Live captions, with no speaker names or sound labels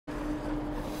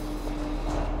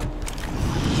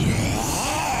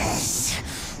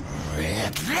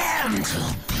gone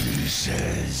to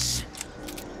pieces.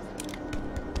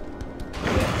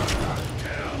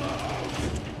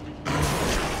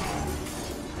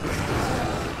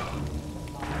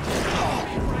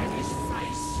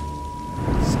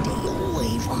 Stay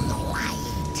away from the light.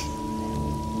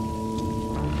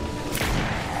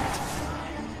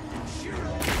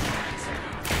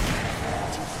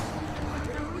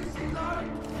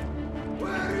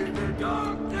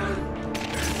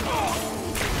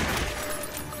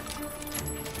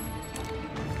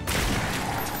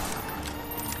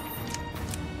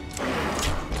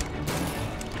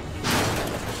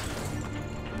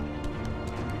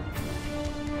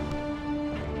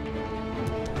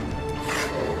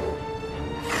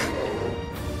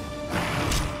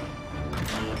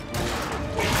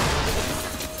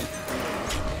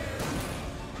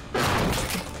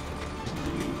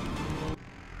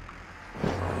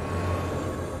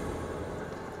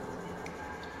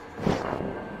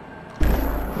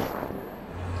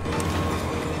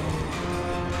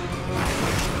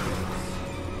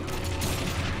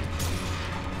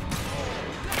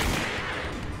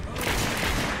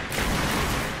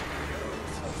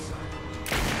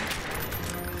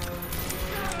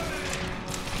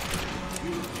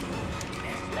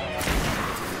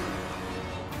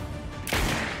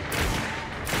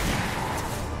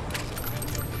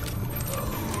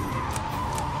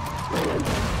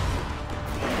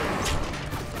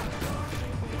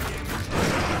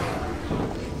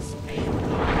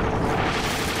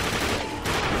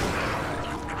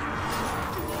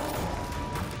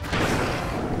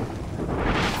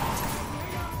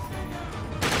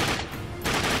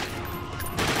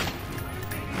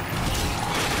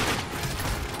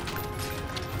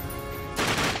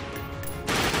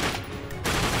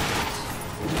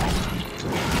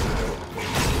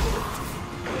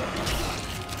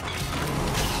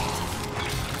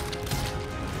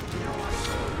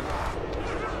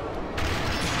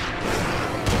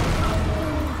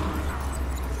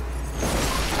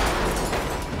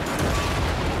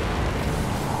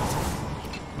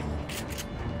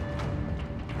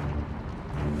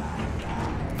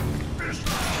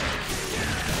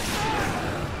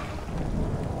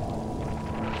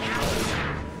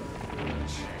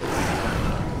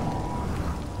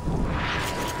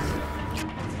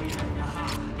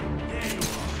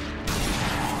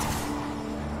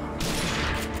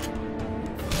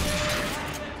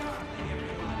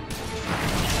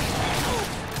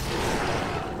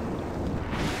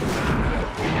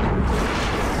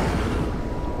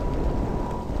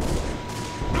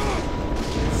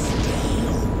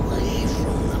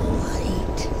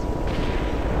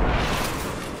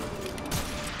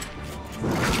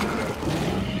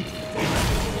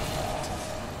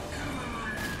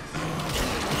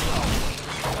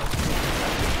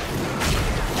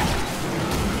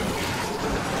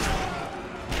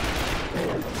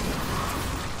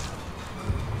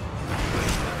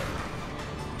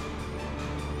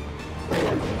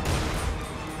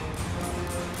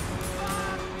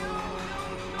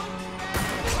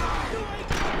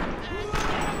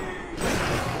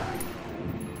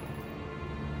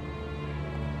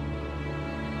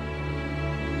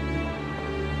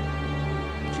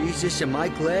 Jesus, am I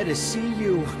glad to see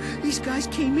you. These guys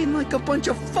came in like a bunch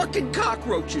of fucking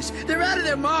cockroaches. They're out of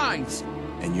their minds.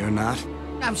 And you're not?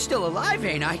 I'm still alive,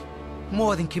 ain't I?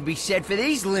 More than can be said for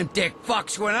these limp dick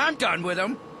fucks when I'm done with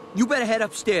them. You better head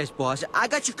upstairs, boss. I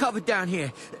got you covered down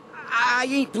here. I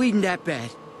ain't bleeding that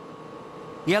bad.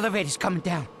 The elevator's coming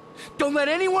down. Don't let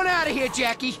anyone out of here,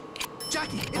 Jackie.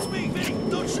 Jackie, it's me,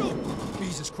 Vinny. Don't shoot.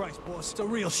 Jesus Christ, boss. It's a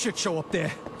real shit show up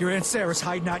there. Your Aunt Sarah's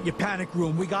hiding out in your panic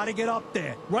room. We gotta get up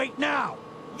there. Right now.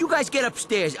 You guys get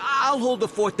upstairs. I'll hold the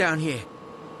fort down here.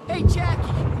 Hey,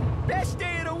 Jackie. Best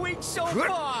day of the week so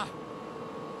far.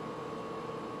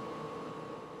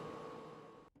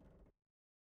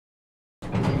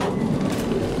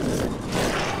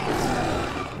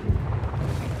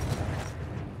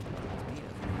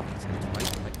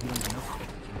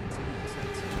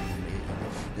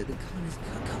 The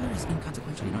color is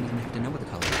inconsequential. You don't even have to know what the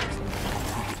color is.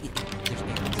 There's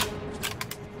bands.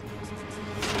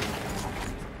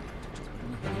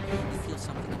 You feel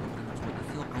something. Nobody knows what you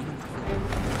feel. I know what you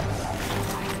feel.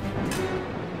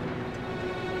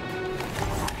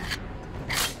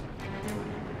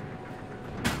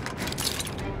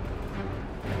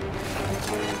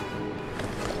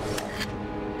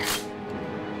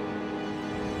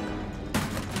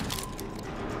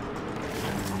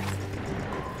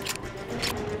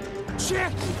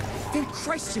 Jackie! Thank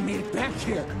Christ you made it back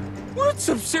here. We're in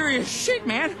some serious shit,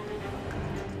 man.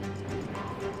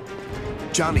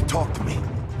 Johnny, talk to me.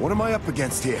 What am I up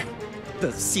against here?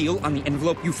 The seal on the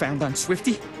envelope you found on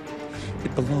Swifty?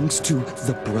 It belongs to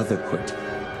the Brotherhood.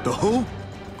 The who?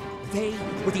 They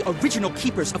were the original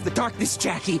keepers of the darkness,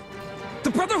 Jackie. The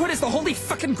Brotherhood is the holy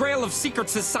fucking grail of secret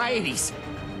societies.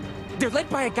 They're led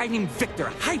by a guy named Victor,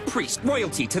 high priest,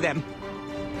 royalty to them.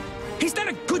 He's not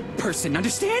a good person,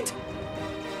 understand?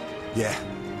 Yeah,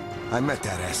 I met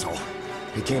that asshole.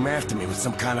 He came after me with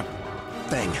some kind of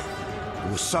thing.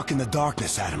 It was sucking the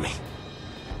darkness out of me.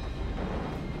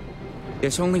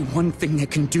 There's only one thing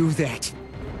that can do that.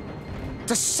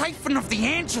 The Siphon of the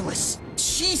Angelus!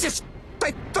 Jesus! I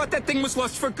thought that thing was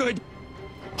lost for good.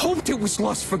 Hoped it was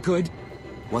lost for good.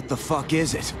 What the fuck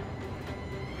is it?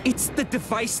 It's the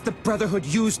device the Brotherhood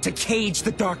used to cage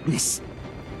the darkness.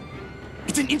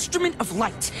 It's an instrument of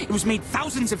light. It was made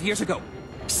thousands of years ago.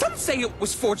 Some say it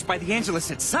was forged by the Angelus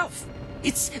itself.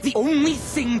 It's the only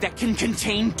thing that can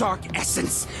contain dark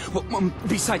essence. Well,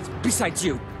 besides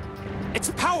you. It's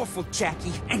powerful,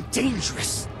 Jackie, and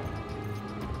dangerous.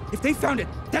 If they found it,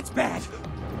 that's bad.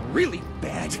 Really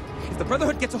bad. If the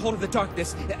Brotherhood gets a hold of the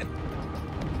darkness...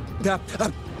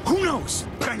 who knows?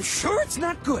 But I'm sure it's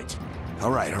not good.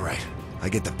 All right. I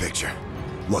get the picture.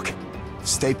 Look,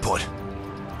 stay put.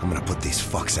 I'm gonna put these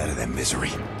fucks out of their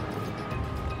misery.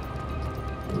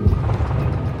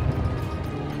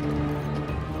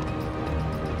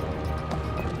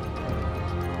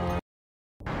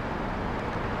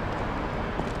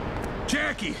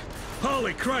 Jackie!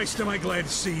 Holy Christ, am I glad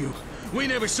to see you. We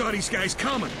never saw these guys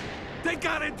coming. They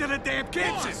got into the damn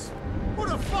kitchen! Who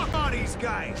the fuck are these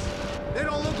guys? They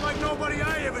don't look like nobody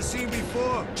I ever seen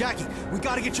before. Jackie, we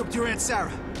gotta get you up to your Aunt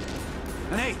Sarah.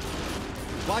 And hey,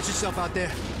 watch yourself out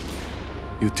there.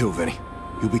 You too, Vinny.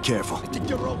 You be careful. Take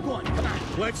your rope one, come on.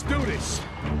 Let's do this!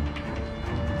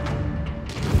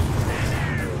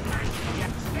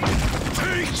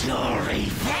 Take your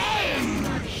revenge!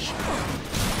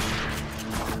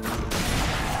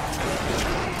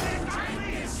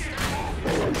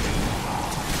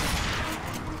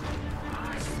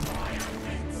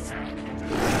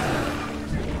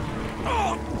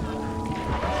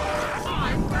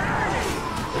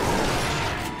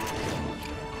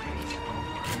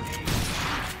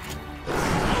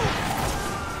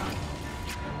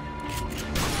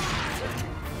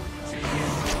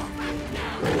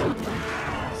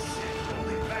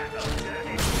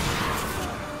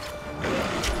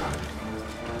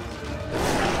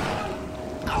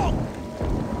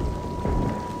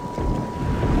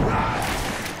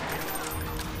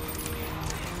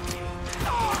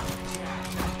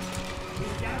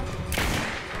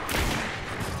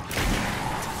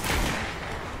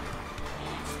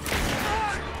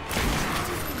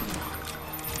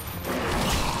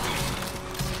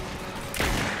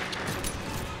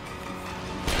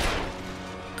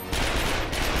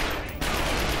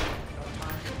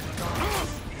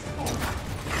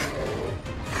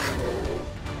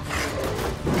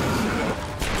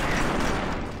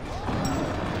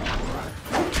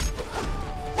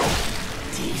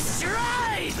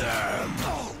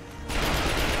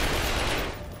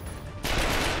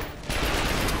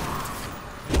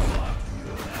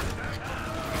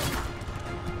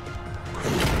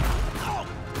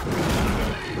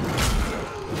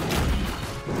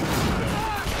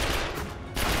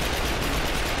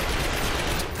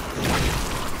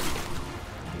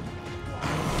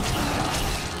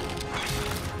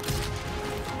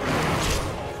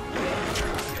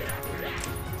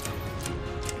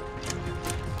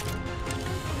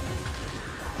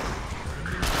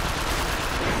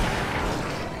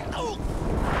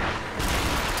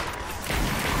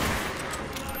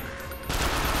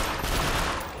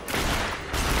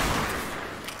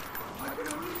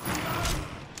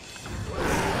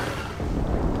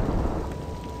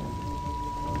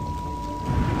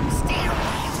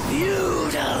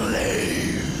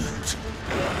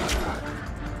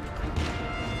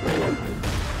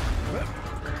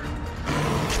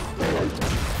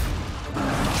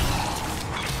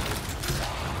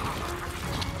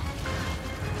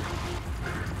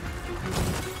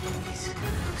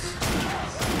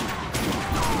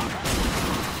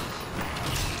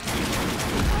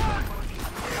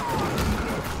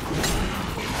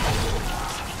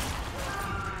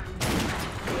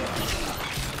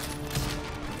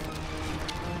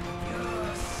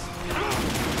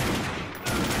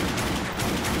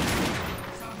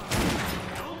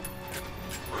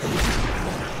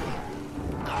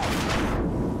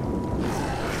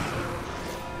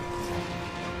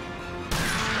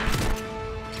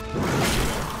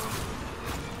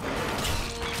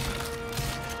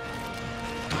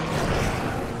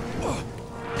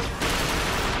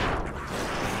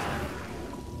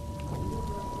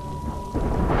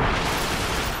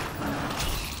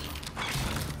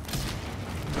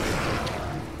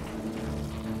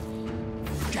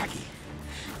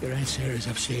 Your Aunt Sarah's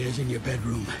upstairs in your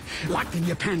bedroom, locked in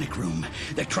your panic room.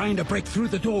 They're trying to break through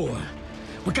the door.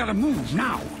 We gotta move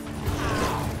now.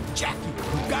 Jackie,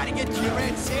 we gotta get to your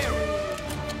Aunt Sarah.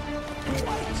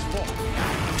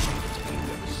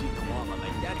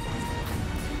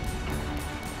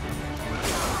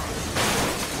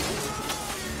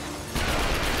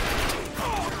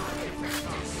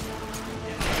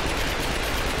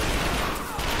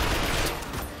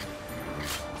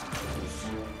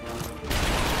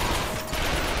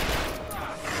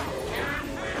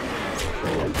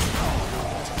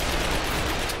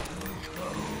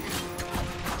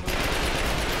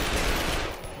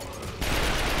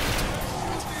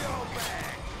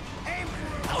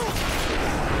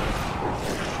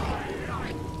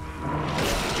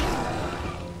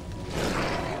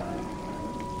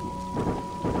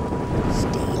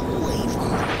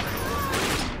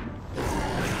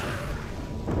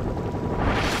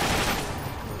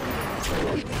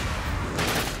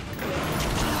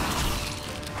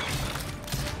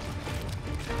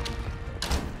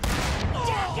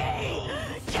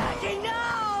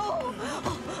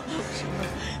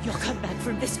 You'll come back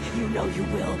from this, you know you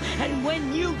will. And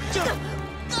when you do...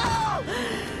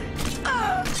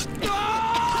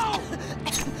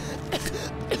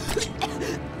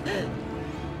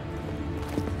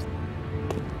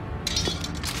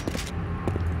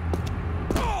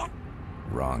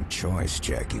 Wrong choice,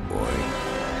 Jackie boy.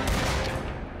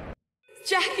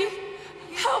 Jackie,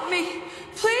 help me,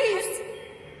 please.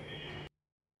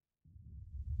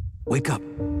 Wake up.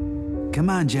 Come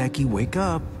on, Jackie, wake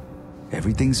up.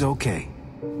 Everything's okay.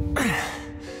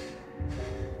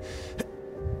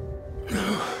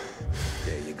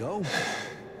 There you go.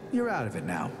 You're out of it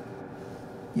now.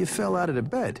 You fell out of the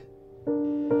bed.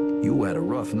 You had a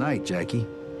rough night, Jackie.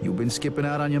 You've been skipping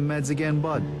out on your meds again,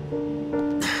 bud.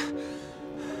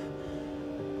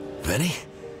 Vinny?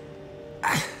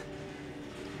 I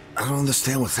don't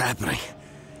understand what's happening.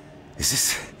 Is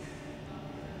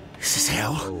this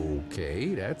hell?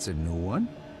 Okay, that's a new one.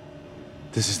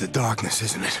 This is the darkness,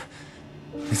 isn't it?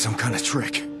 It's some kind of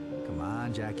trick. Come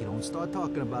on, Jackie, don't start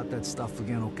talking about that stuff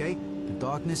again, okay? The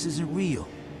darkness isn't real.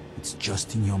 It's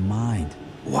just in your mind.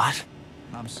 What?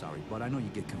 I'm sorry, but I know you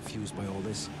get confused by all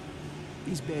this.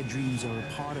 These bad dreams are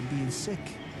a part of being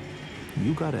sick.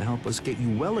 You gotta help us get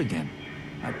you well again.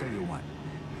 I'll tell you what.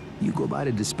 You go by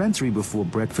the dispensary before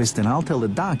breakfast and I'll tell the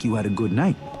doc you had a good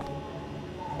night.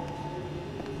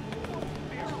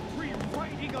 They're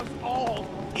rewriting us all!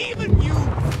 Even you!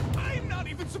 I'm not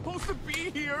even supposed to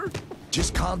be here!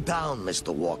 Just calm down,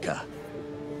 Mr. Walker.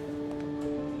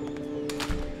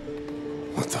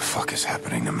 What the fuck is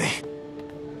happening to me?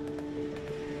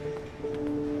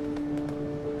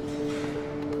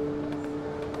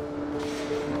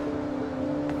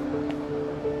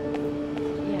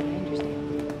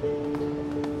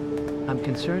 I'm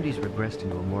concerned he's regressed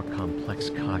into a more complex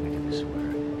cognitive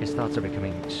disorder. His thoughts are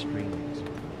becoming extremely...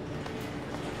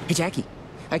 Hey, Jackie,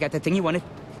 I got that thing you wanted.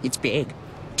 It's big.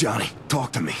 Johnny,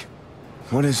 talk to me.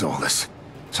 What is all this?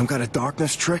 Some kind of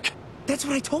darkness trick? That's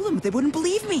what I told them, but they wouldn't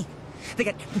believe me. They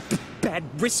got bad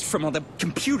wrists from all the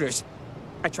computers.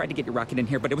 I tried to get your rocket in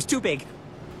here, but it was too big.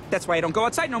 That's why I don't go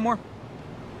outside no more.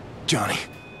 Johnny,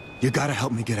 you gotta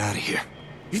help me get out of here.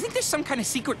 You think there's some kind of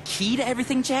secret key to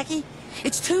everything, Jackie?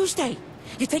 It's Tuesday.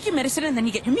 You take your medicine and then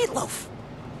you get your meatloaf.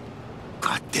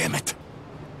 God damn it.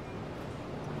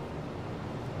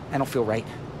 I don't feel right.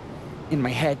 In my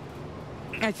head.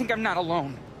 I think I'm not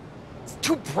alone. It's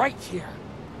too bright here.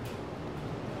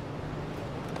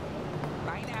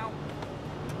 Bye now.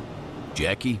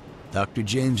 Jackie, Dr.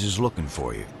 James is looking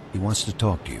for you. He wants to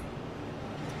talk to you.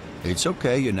 It's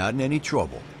okay, you're not in any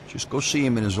trouble. Just go see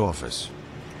him in his office.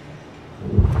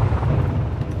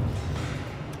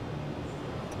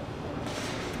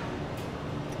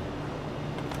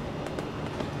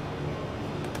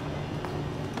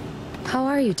 How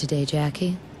are you today,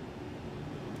 Jackie?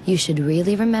 You should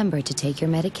really remember to take your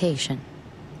medication.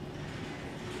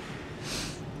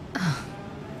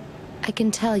 I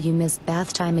can tell you missed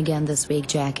bath time again this week,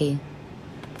 Jackie.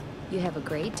 You have a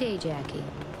great day, Jackie.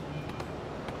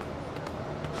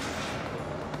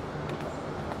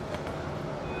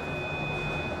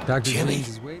 Dr. Jimmy. James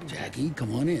is waiting. Jackie,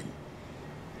 come on in.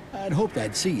 I'd hoped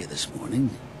I'd see you this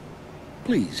morning.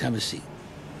 Please, have a seat.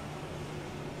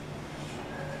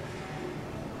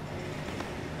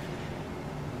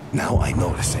 Now I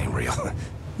know this ain't real.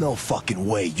 No fucking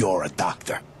way you're a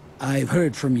doctor. I've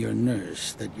heard from your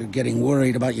nurse that you're getting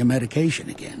worried about your medication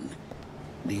again.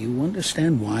 Do you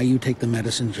understand why you take the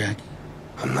medicine, Jackie?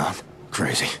 I'm not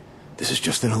crazy. This is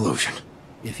just an illusion.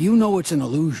 If you know it's an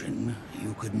illusion,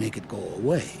 you could make it go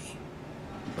away.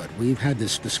 but we've had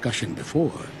this discussion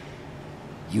before.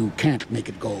 You can't make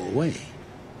it go away,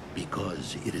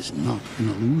 because it is not an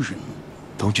illusion.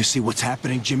 Don't you see what's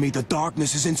happening, Jimmy? The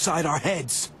darkness is inside our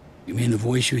heads. You mean the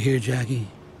voice you hear, Jackie?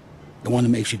 The one that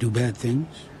makes you do bad things?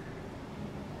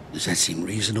 Does that seem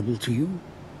reasonable to you?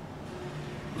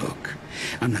 Look,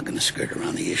 I'm not going to skirt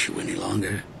around the issue any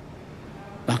longer.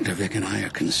 Dr. Vic and I are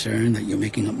concerned that you're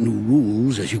making up new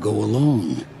rules as you go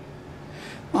along.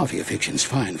 Mafia fiction's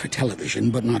fine for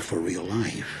television, but not for real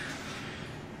life.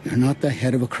 You're not the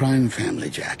head of a crime family,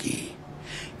 Jackie.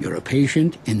 You're a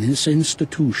patient in this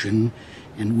institution,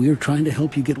 and we're trying to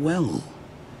help you get well.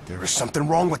 There is something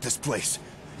wrong with this place.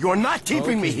 You're not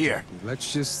keeping me here.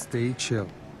 Let's just stay chill.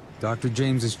 Dr.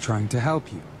 James is trying to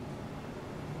help you.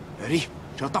 Eddie,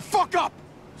 shut the fuck up!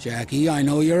 Jackie, I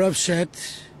know you're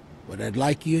upset, but I'd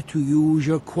like you to use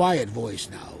your quiet voice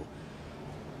now.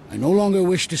 I no longer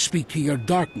wish to speak to your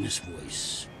darkness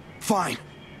voice. Fine.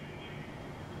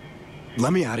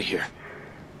 Let me out of here.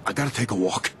 I gotta take a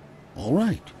walk. All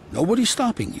right. Nobody's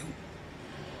stopping you.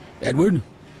 Edward,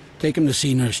 take him to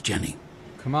see Nurse Jenny.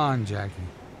 Come on, Jackie.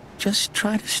 Just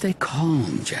try to stay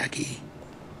calm, Jackie.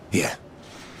 Yeah,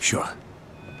 sure.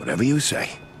 Whatever you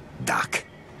say, Doc.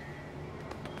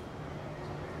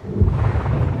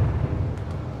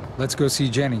 Let's go see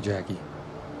Jenny, Jackie.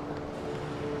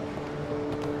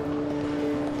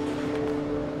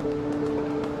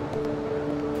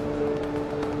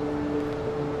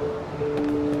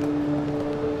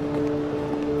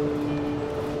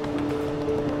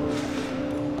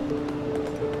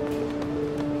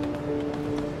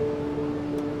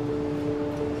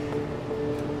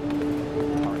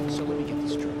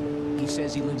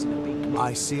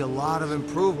 I see a lot of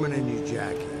improvement in you,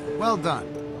 Jackie. Well done.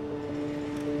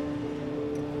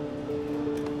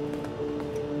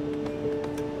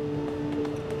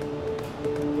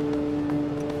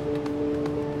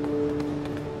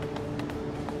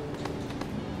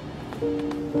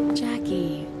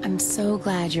 Jackie, I'm so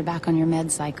glad you're back on your med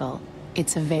cycle.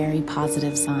 It's a very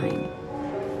positive sign.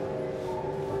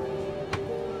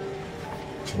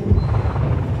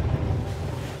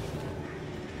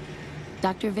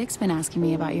 Dr. Vic's been asking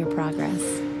me about your progress.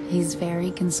 He's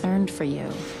very concerned for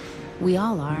you. We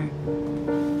all are.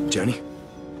 Jenny,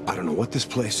 I don't know what this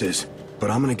place is, but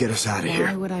I'm gonna get us out of here.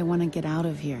 Why would I want to get out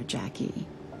of here, Jackie?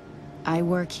 I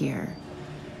work here.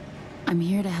 I'm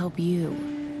here to help you.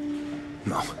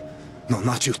 No,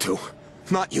 not you two.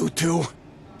 Not you two.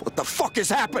 What the fuck is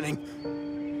happening?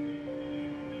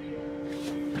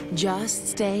 Just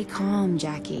stay calm,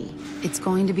 Jackie. It's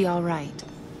going to be all right.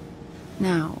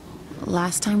 Now,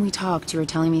 last time we talked, you were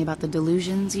telling me about the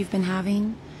delusions you've been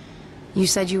having. You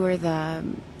said you were the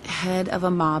head of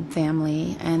a mob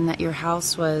family and that your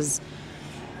house was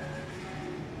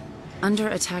under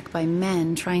attack by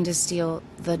men trying to steal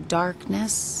the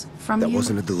darkness from you. That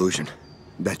wasn't a delusion.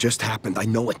 That just happened. I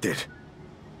know it did.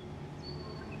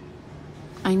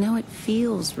 I know it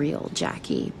feels real,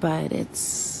 Jackie, but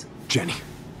it's... Jenny,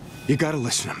 you gotta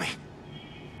listen to me.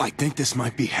 I think this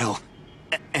might be hell,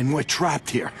 and we're trapped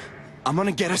here. I'm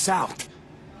gonna get us out.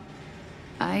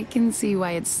 I can see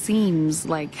why it seems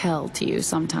like hell to you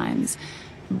sometimes,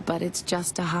 but it's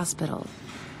just a hospital.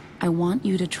 I want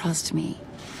you to trust me.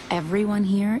 Everyone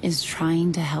here is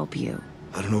trying to help you.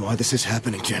 I don't know why this is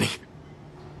happening, Jenny.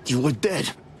 You were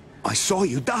dead. I saw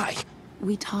you die.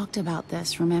 We talked about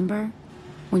this, remember?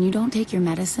 When you don't take your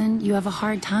medicine, you have a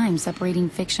hard time separating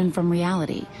fiction from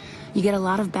reality. You get a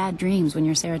lot of bad dreams when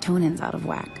your serotonin's out of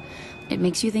whack. It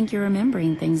makes you think you're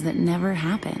remembering things that never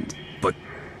happened. But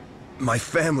my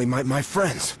family, my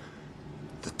friends,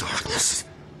 the darkness.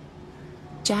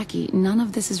 Jackie, none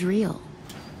of this is real.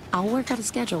 I'll work out a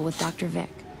schedule with Dr.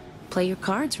 Vic. Play your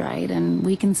cards right, and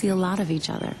we can see a lot of each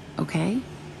other, okay?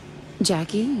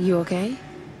 Jackie, you okay?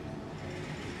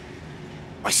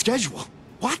 My schedule?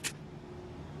 What?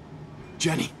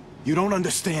 Jenny, you don't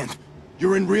understand.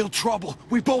 You're in real trouble.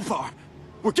 We both are.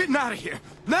 We're getting out of here.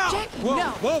 Now! Jackie, whoa, no!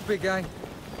 Whoa, big guy.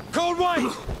 Cold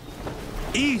white!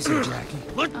 Easy, Jackie.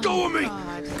 Let go of me!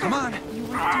 God. Come on.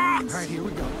 All right, here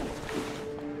we go.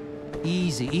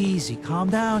 Easy, easy. Calm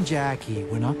down, Jackie.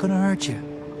 We're not gonna hurt you.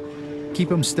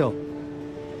 Keep him still.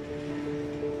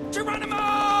 Geronimo!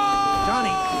 Johnny,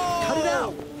 cut it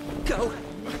out. Go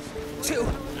to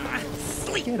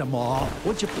sleep. Get them all,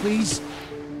 would you please?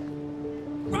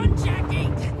 Run, Jackie!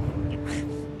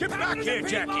 Get back here,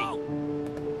 Jackie!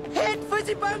 Head for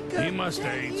the bunker! He must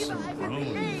have ate some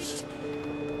prunes.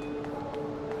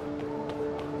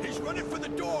 He's running for the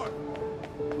door!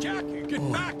 Jackie,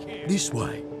 get back here! This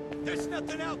way. There's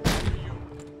nothing out there for you!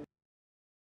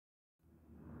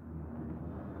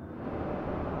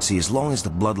 See, as long as the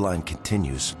bloodline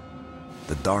continues,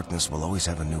 the darkness will always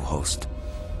have a new host.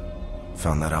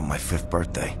 Found that out my 5th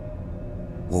birthday.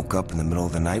 Woke up in the middle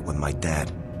of the night with my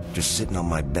dad, just sitting on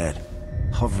my bed,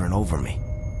 hovering over me,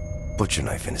 butcher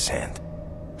knife in his hand.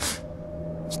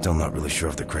 Still not really sure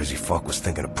if the crazy fuck was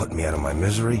thinking of putting me out of my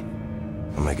misery,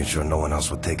 or making sure no one else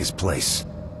would take his place.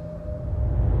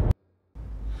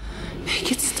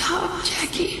 Make it stop,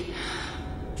 Jackie.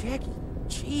 Jackie,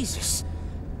 Jesus.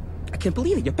 I can't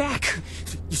believe it, you're back.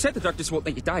 You said the darkness won't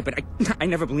let you die, but I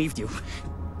never believed you.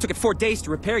 Took it 4 days to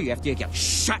repair you after you got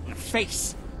shot in the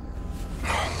face.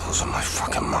 I'm losing my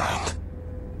fucking mind.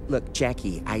 Look,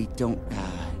 Jackie, I don't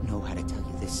know how to tell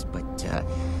you this, but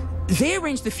they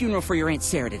arranged the funeral for your Aunt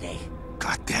Sarah today.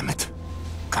 God damn it.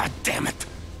 God damn it.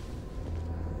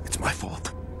 It's my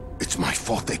fault. It's my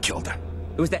fault they killed her.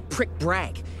 It was that prick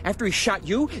Bragg. After he shot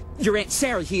you, your Aunt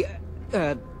Sarah,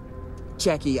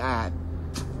 Jackie,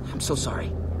 I'm so sorry.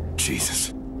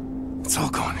 Jesus. It's all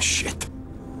going to shit.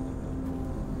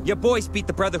 Your boys beat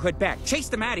the Brotherhood back, chased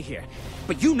them out of here.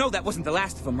 But you know that wasn't the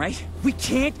last of them, right? We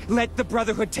can't let the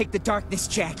Brotherhood take the darkness,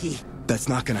 Jackie. That's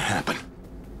not gonna happen.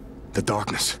 The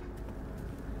darkness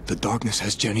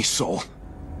has Jenny's soul.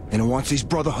 And it wants these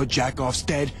Brotherhood jack-offs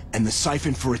dead and the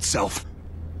siphon for itself.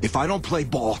 If I don't play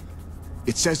ball,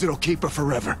 it says it'll keep her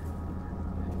forever.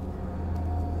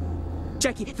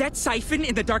 Jackie, that siphon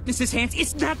in the darkness's hands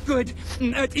is not good.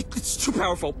 It's too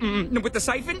powerful. With the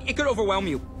siphon, it could overwhelm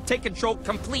you. Take control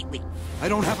completely. I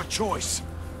don't have a choice.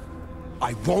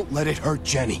 I won't let it hurt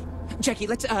Jenny. Jackie,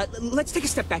 let's take a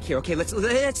step back here, okay?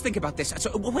 Let's think about this.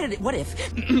 So,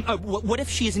 what if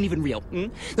she isn't even real?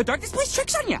 The darkness plays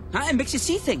tricks on you, huh? It makes you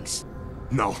see things.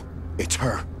 No, it's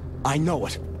her. I know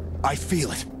it. I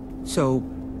feel it. So,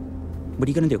 what are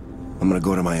you gonna do? I'm gonna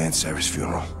go to my Aunt Sarah's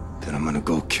funeral. Then I'm gonna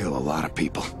go kill a lot of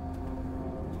people.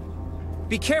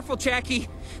 Be careful, Jackie.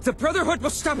 The Brotherhood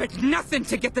will stop at nothing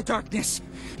to get the darkness.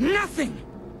 Nothing!